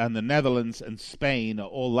the Netherlands and Spain are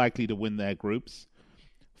all likely to win their groups,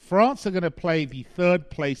 France are going to play the third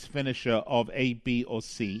place finisher of A, B, or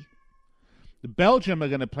C. The Belgium are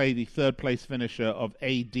going to play the third place finisher of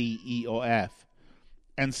A, D, E, or F.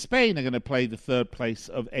 And Spain are going to play the third place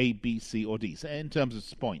of A, B, C, or D, so in terms of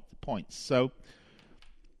points. So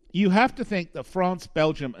you have to think that France,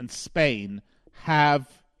 Belgium, and Spain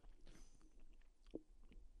have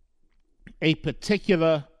a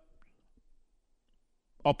particular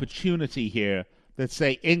opportunity here that,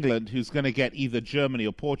 say, England, who's going to get either Germany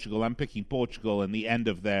or Portugal, I'm picking Portugal in the end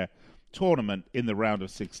of their tournament in the round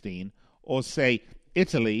of 16, or, say,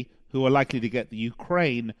 Italy, who are likely to get the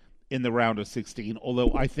Ukraine in the round of 16,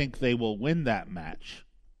 although I think they will win that match.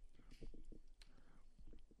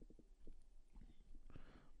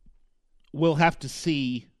 We'll have to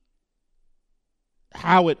see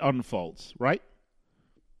how it unfolds, right?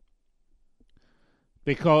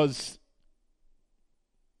 Because,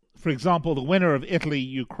 for example, the winner of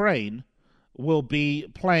Italy-Ukraine will be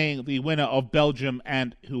playing the winner of Belgium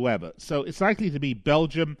and whoever. So it's likely to be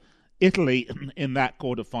Belgium-Italy in that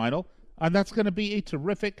quarterfinal, and that's going to be a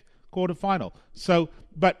terrific quarterfinal. So,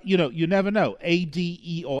 but, you never know. A, D,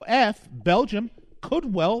 E, or F, Belgium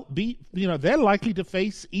could well be, they're likely to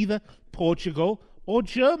face either Portugal or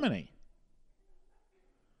Germany.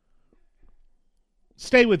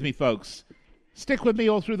 Stay with me, folks. Stick with me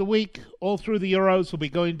all through the week, all through the Euros. We'll be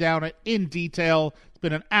going down it in detail. It's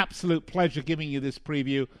been an absolute pleasure giving you this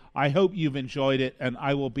preview. I hope you've enjoyed it, and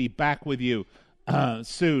I will be back with you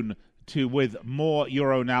soon with more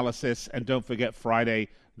Euro analysis. And don't forget Friday,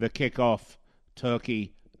 the kickoff,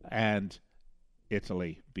 Turkey and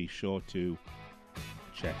Italy. Be sure to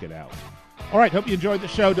check it out. All right, hope you enjoyed the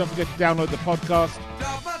show. Don't forget to download the podcast.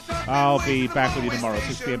 I'll be back with you tomorrow,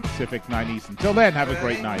 6 p.m. Pacific, 9 Eastern. Until then, have a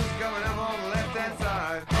great night.